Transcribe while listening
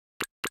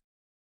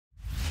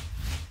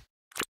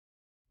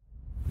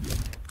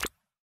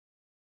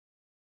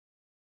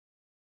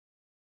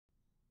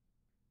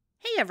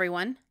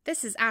everyone,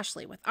 this is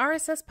Ashley with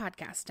RSS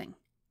Podcasting.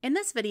 In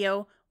this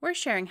video, we're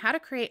sharing how to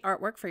create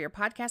artwork for your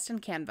podcast in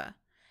Canva.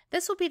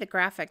 This will be the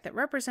graphic that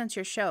represents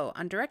your show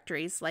on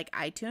directories like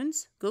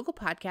iTunes, Google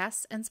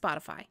Podcasts, and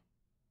Spotify.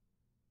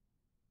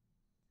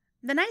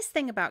 The nice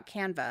thing about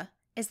Canva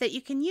is that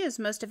you can use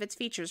most of its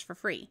features for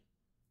free.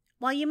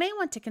 While you may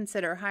want to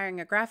consider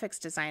hiring a graphics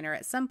designer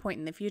at some point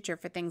in the future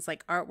for things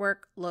like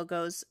artwork,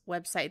 logos,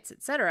 websites,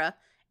 etc.,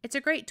 it's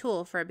a great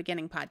tool for a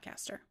beginning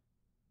podcaster.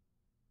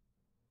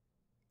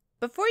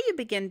 Before you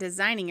begin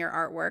designing your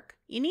artwork,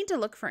 you need to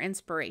look for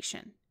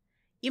inspiration.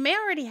 You may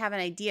already have an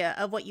idea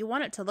of what you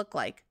want it to look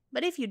like,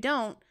 but if you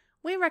don't,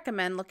 we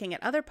recommend looking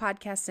at other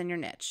podcasts in your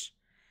niche.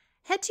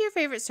 Head to your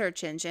favorite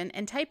search engine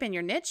and type in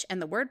your niche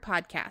and the word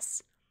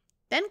podcasts.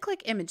 Then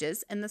click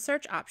Images in the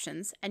search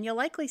options, and you'll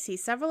likely see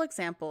several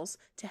examples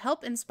to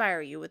help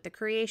inspire you with the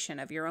creation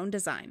of your own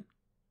design.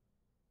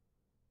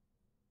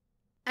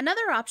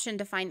 Another option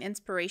to find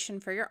inspiration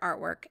for your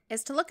artwork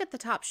is to look at the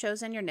top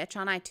shows in your niche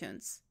on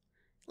iTunes.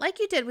 Like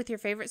you did with your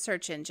favorite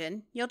search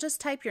engine, you'll just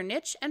type your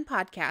niche and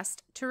podcast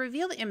to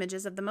reveal the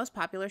images of the most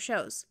popular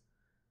shows.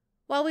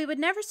 While we would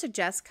never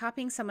suggest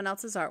copying someone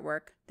else's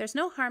artwork, there's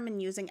no harm in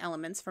using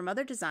elements from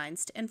other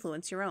designs to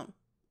influence your own.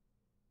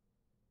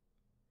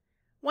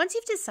 Once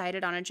you've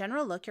decided on a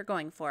general look you're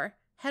going for,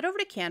 head over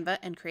to Canva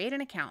and create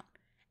an account.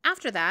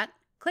 After that,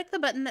 click the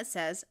button that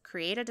says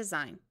Create a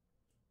Design.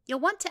 You'll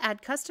want to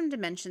add custom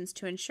dimensions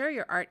to ensure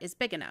your art is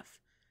big enough.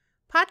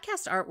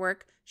 Podcast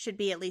artwork should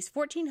be at least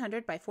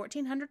 1400 by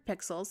 1400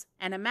 pixels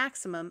and a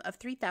maximum of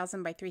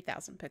 3000 by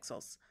 3000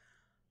 pixels.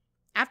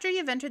 After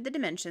you've entered the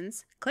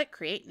dimensions, click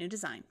Create New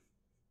Design.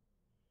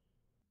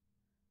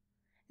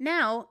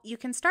 Now, you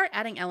can start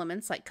adding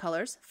elements like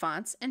colors,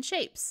 fonts, and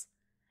shapes.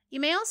 You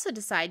may also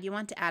decide you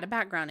want to add a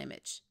background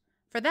image.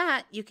 For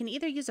that, you can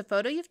either use a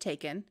photo you've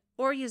taken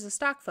or use a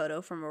stock photo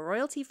from a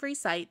royalty-free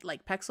site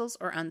like Pexels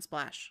or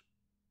Unsplash.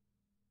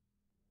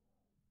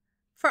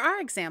 For our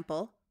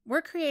example,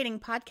 we're creating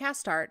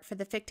podcast art for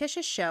the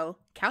fictitious show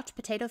Couch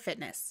Potato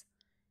Fitness.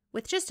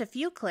 With just a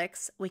few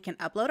clicks, we can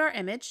upload our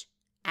image,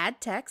 add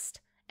text,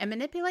 and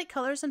manipulate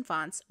colors and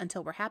fonts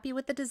until we're happy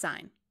with the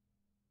design.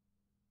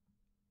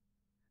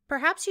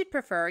 Perhaps you'd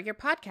prefer your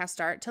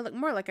podcast art to look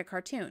more like a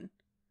cartoon.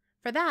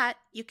 For that,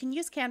 you can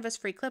use Canva's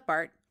free clip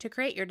art to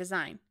create your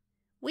design.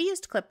 We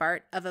used clip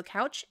art of a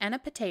couch and a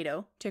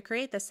potato to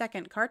create the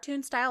second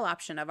cartoon-style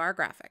option of our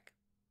graphic.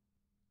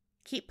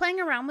 Keep playing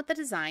around with the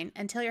design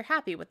until you're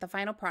happy with the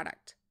final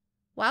product.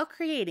 While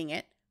creating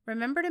it,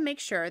 remember to make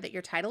sure that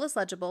your title is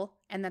legible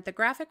and that the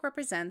graphic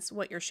represents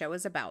what your show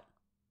is about.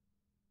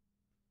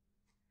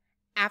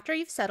 After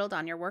you've settled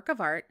on your work of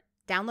art,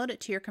 download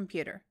it to your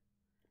computer.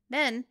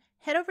 Then,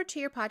 head over to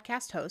your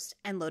podcast host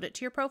and load it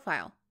to your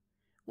profile.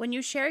 When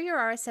you share your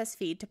RSS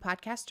feed to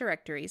podcast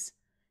directories,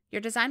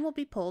 your design will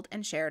be pulled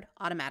and shared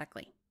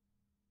automatically.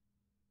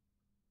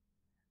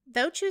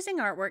 Though choosing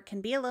artwork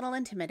can be a little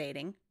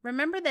intimidating,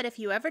 remember that if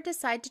you ever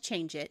decide to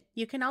change it,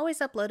 you can always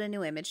upload a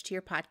new image to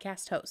your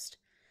podcast host.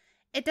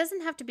 It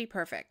doesn't have to be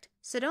perfect,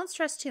 so don't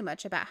stress too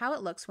much about how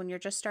it looks when you're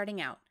just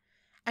starting out.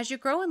 As you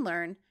grow and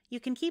learn, you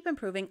can keep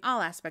improving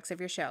all aspects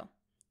of your show.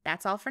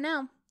 That's all for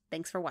now.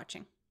 Thanks for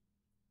watching.